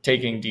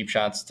taking deep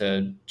shots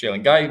to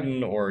Jalen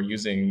Guyton or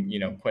using,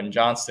 Quentin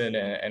Johnston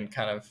and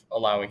kind of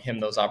allowing him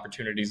those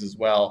opportunities as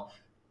well.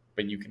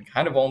 But you can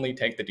kind of only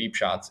take the deep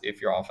shots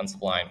if your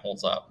offensive line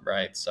holds up,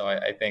 right? So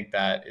I think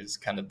that is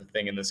kind of the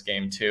thing in this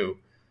game too.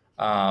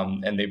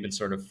 And they've been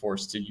sort of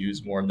forced to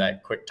use more of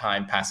that quick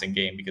time passing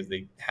game because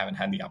they haven't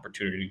had the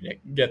opportunity to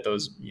get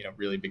those,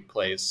 really big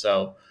plays.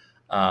 So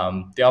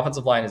the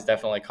offensive line has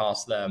definitely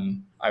cost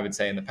them, I would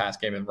say, in the pass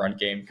game and run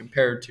game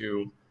compared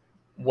to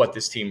what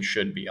this team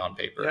should be on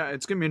paper. Yeah,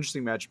 it's going to be an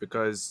interesting match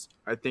because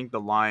I think the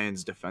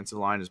Lions' defensive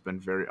line has been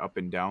very up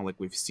and down. Like,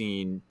 we've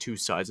seen two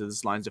sides of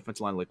this Lions'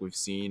 defensive line. Like, we've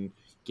seen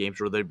games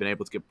where they've been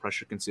able to get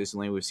pressure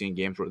consistently. We've seen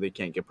games where they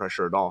can't get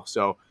pressure at all.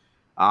 So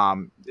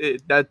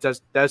that's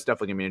definitely going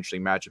to be an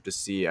interesting matchup to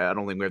see. I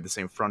don't think we have the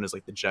same front as,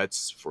 like, the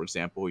Jets, for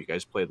example, who you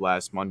guys played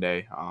last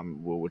Monday,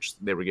 which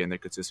they were getting there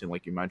consistently,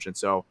 like you mentioned.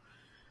 So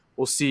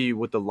we'll see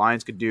what the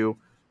Lions could do.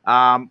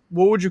 What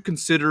would you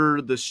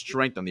consider the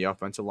strength on the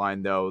offensive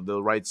line, though?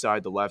 The right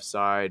side, the left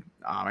side?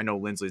 I know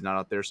Linsley's not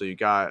out there, so you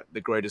got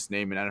the greatest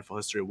name in NFL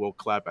history, Will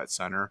Clapp, at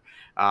center.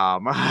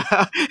 What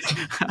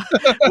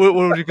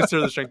would you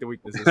consider the strength and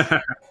weaknesses?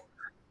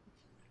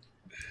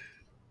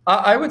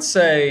 I would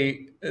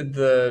say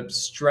the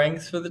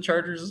strength for the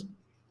Chargers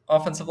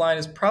offensive line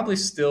is probably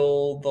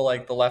still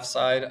the left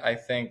side. I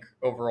think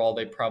overall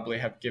they probably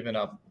have given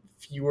up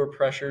fewer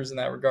pressures in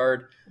that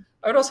regard.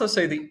 I would also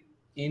say the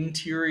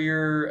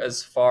interior,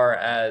 as far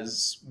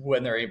as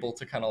when they're able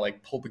to kind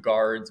of pull the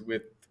guards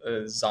with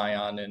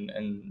Zion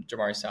and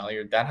Jamari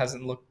Salyer, that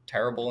hasn't looked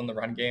terrible in the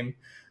run game.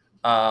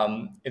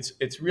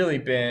 It's really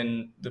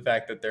been the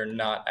fact that they're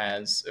not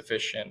as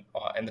efficient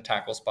in the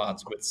tackle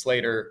spots, with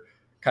Slater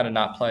kind of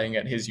not playing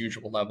at his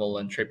usual level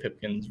and Trey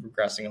Pipkins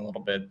regressing a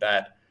little bit.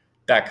 That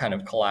kind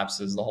of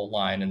collapses the whole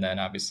line. And then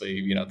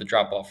obviously, the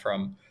drop off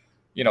from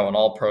an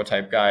all-pro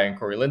type guy and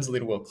Corey Linsley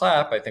to Will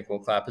Clapp. I think Will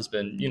Clapp has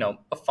been,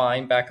 a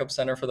fine backup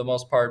center for the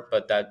most part,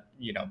 but that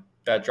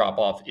drop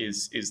off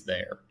is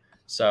there.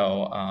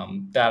 So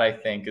that I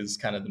think is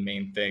kind of the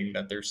main thing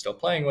that they're still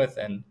playing with.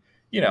 And,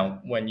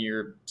 when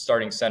your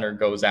starting center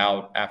goes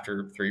out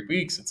after 3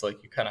 weeks, it's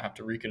like you kind of have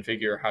to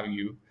reconfigure how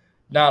you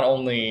not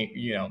only,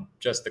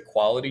 just the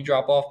quality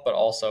drop off, but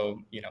also,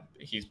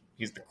 he's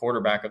the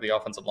quarterback of the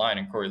offensive line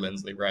and Corey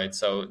Linsley, right?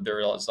 So there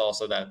is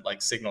also that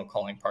signal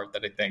calling part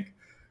that I think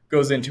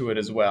goes into it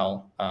as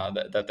well,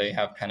 that they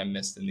have kind of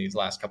missed in these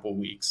last couple of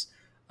weeks,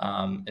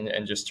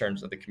 and just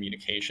terms of the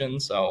communication.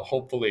 So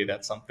hopefully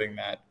that's something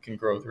that can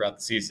grow throughout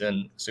the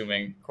season,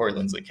 assuming Corey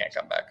Linsley can't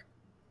come back.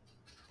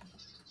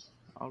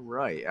 All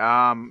right.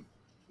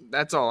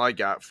 That's all I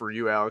got for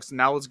you, Alex.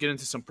 Now let's get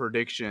into some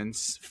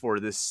predictions for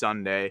this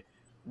Sunday.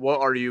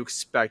 What are you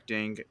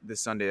expecting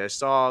this Sunday? I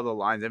saw the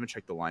lines. I haven't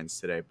checked the lines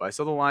today, but I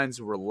saw the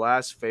lines were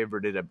last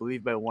favorited, I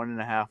believe, by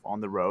 1.5 on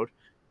the road.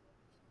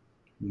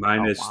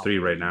 -3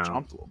 right now.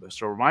 Jumped a little bit.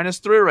 So we're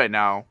 -3 right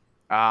now.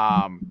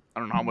 I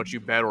don't know how much you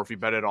bet or if you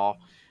bet at all.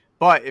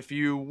 But if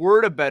you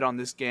were to bet on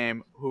this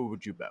game, who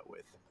would you bet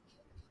with?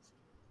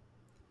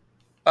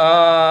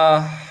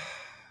 I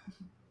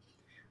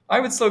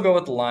would still go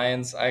with the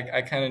Lions.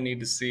 I kind of need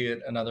to see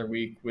it another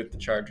week with the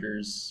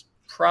Chargers.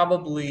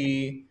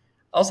 Probably,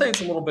 I'll say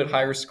it's a little bit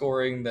higher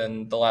scoring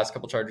than the last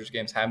couple Chargers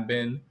games have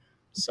been.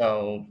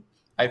 So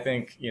I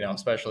think,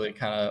 especially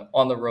kind of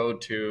on the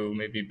road to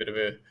maybe a bit of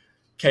a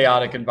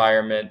chaotic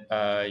environment,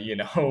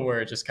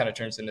 where it just kind of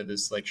turns into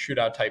this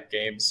shootout type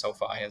game.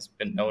 SoFi has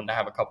been known to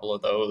have a couple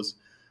of those.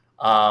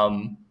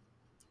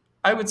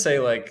 I would say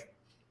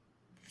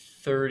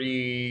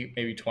 30,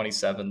 maybe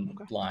 27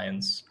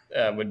 Lions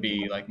would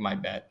be my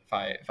bet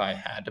if I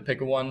had to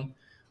pick a one.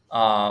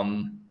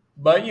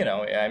 But,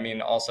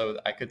 also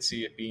I could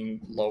see it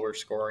being lower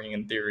scoring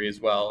in theory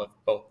as well if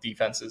both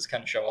defenses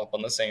kind of show up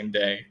on the same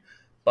day.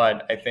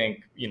 But I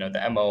think,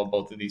 the MO of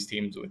both of these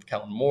teams with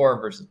Kellen Moore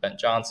versus Ben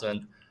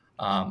Johnson,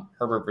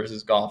 Herbert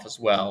versus Goff as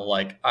well.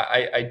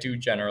 I do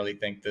generally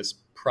think this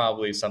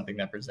probably is something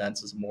that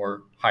presents as a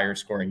more higher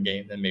scoring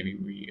game than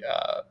maybe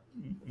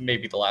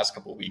the last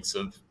couple of weeks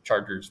of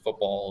Chargers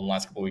football and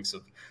last couple of weeks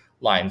of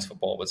Lions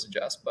football would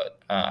suggest.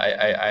 But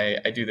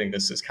I do think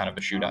this is kind of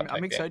a shootout.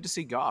 I'm excited to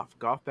see Goff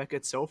back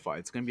at SoFi.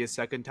 It's going to be a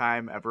second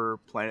time ever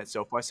playing at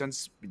SoFi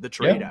since the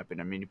trade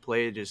happened. I mean, he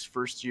played his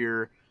first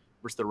year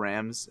versus the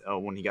Rams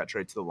when he got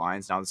traded to the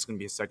Lions. Now this is going to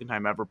be a second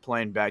time ever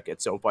playing back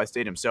at SoFi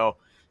Stadium. So,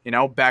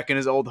 back in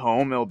his old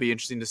home, it'll be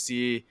interesting to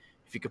see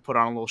if he could put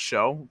on a little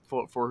show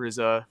for his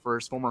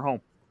former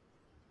home.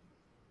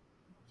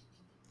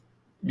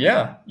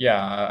 Yeah.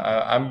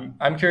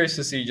 I'm curious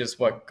to see just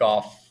what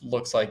Goff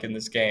looks like in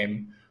this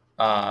game.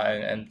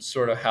 and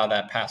sort of how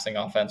that passing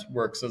offense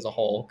works as a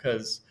whole.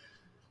 Because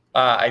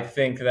I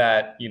think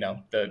that,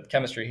 the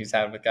chemistry he's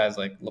had with guys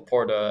like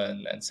Laporta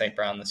and St.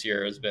 Brown this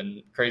year has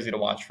been crazy to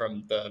watch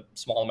from the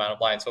small amount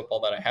of Lions football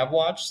that I have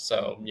watched.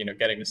 So,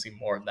 getting to see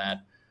more of that.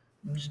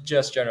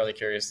 Just generally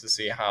curious to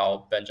see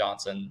how Ben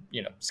Johnson,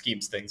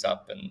 schemes things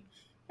up, and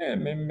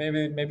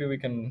maybe we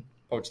can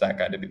poach that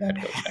guy to be the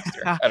head coach next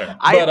year. I don't know.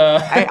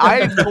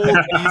 I've told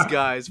these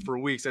guys for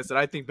weeks. I said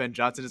I think Ben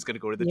Johnson is going to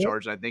go to the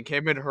Chargers. I think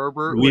him and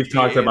Herbert. We've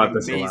talked about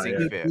this amazing a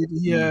lot. fit.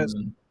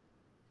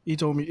 He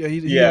told me.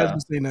 He has been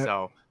saying that.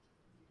 So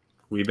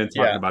we've been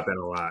talking about that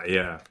a lot.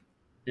 Yeah.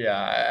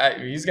 Yeah,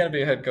 he's going to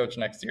be a head coach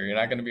next year. You're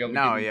not going to be able to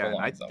keep him for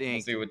long. I So think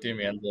we'll see what team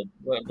he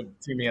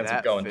ends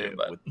up going to.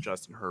 But with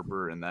Justin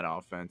Herbert and that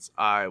offense,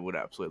 I would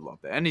absolutely love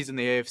that. And he's in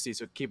the AFC,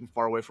 so keep him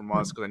far away from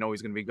us because I know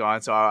he's going to be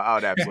gone. So I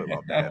would absolutely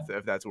love that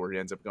if that's where he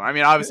ends up going. I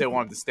mean, obviously I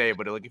want him to stay,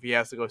 but if he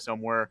has to go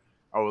somewhere,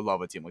 I would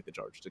love a team like the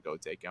Chargers to go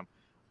take him.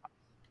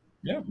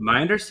 Yeah. My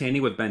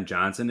understanding with Ben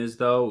Johnson is,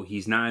 though,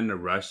 he's not in a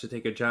rush to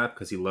take a job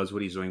because he loves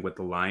what he's doing with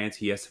the Lions.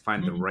 He has to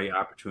find the right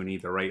opportunity,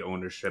 the right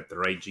ownership, the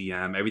right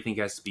GM. Everything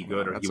has to be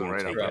good, or he won't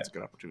take it. That's a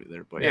good opportunity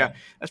there. But yeah,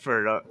 that's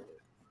fair enough.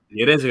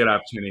 It is a good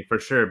opportunity for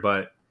sure,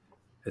 but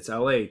it's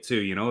LA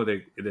too.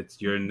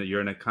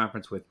 You're in a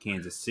conference with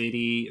Kansas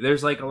City.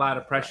 There's like a lot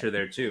of pressure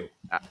there too.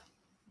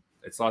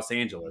 It's Los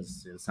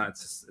Angeles. It's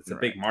a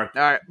big market.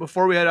 All right.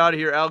 Before we head out of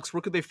here, Alex,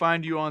 where could they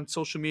find you on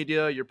social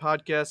media? Your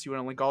podcast? You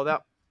want to link all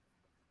that?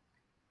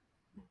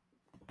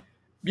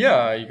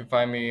 Yeah, you can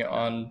find me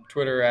on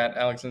Twitter at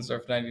Alex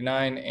Insdorf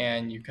 99,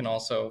 and you can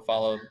also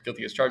follow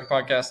Guilty as Charged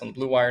podcast on the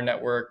Blue Wire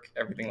Network,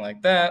 everything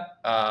like that.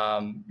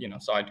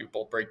 So I do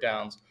both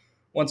breakdowns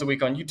once a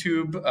week on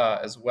YouTube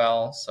as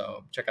well.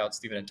 So check out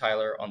Steven and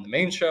Tyler on the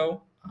main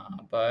show.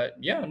 Those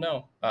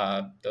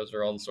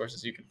are all the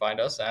sources you can find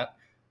us at.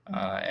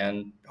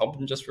 And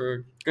hoping just for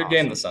a good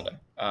game this Sunday.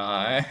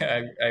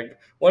 I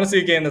want to see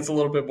a game that's a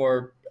little bit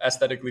more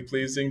aesthetically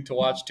pleasing to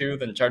watch too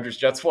than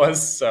Chargers-Jets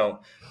was. So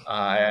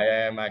I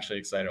am actually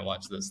excited to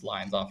watch this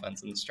Lions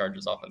offense and this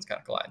Chargers offense kind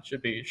of collide.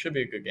 Should be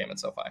a good game at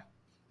SoFi.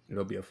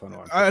 It'll be a fun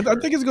one. I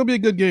think it's gonna be a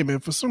good game, man.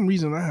 For some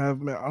reason, I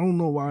don't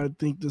know why I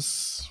think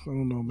this. I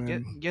don't know,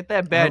 man. Get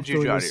that bad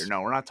juju out of here.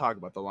 No, we're not talking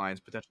about the Lions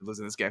potentially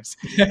losing this game.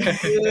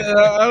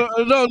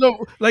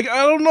 No. Like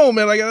I don't know,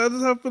 man. Like I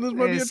just have this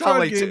might be a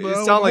trap game.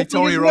 It sounds like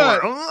Tony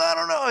Romo. I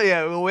don't know.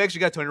 Yeah, well, we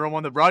actually got Tony Romo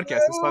on the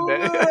broadcast this Sunday.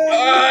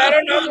 I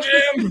don't know,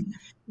 Jim.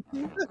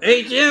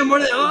 Hey Jim,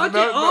 what are they?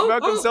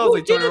 Malcolm sounds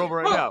like Tony Romo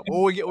right now.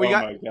 Well, we got.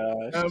 My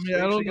gosh. I mean, I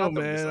don't know,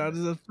 man. I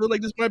feel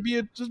like this might be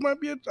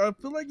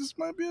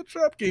a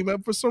trap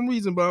game for some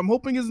reason, but I'm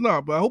hoping it's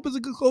not. But I hope it's a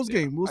good close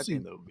game. We'll see.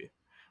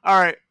 All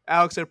right,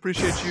 Alex, I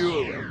appreciate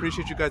you. I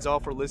appreciate you guys all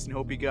for listening.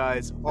 Hope you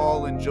guys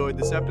all enjoyed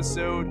this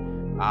episode.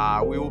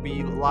 We will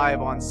be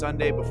live on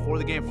Sunday before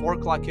the game, 4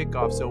 o'clock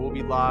kickoff. So we'll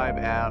be live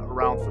at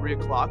around 3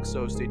 o'clock.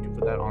 So stay tuned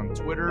for that on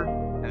Twitter.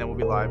 And then we'll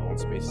be live on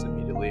Spaces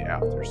immediately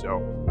after.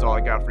 So that's all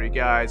I got for you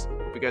guys.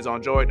 Hope you guys all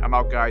enjoyed. I'm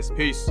out, guys.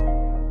 Peace.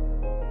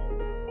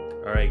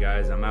 All right,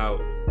 guys. I'm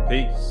out.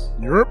 Peace.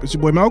 Europe, it's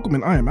your boy Malcolm,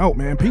 and I am out,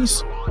 man.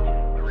 Peace.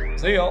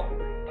 See y'all.